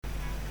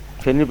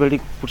If anybody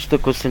puts the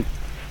question,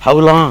 how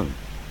long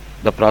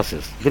the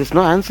process, there is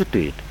no answer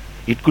to it.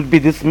 It could be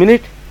this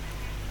minute,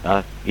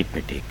 or it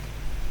may take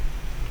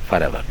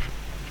forever.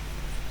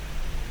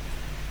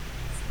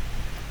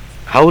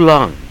 How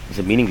long is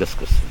a meaningless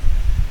question.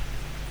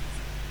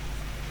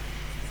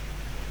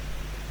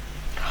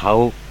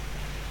 How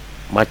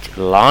much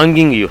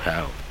longing you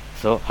have.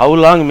 So, how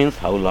long means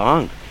how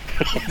long?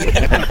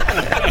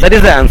 That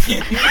is the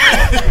answer.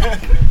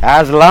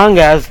 As long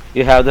as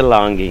you have the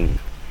longing.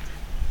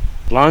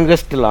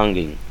 Longest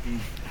longing.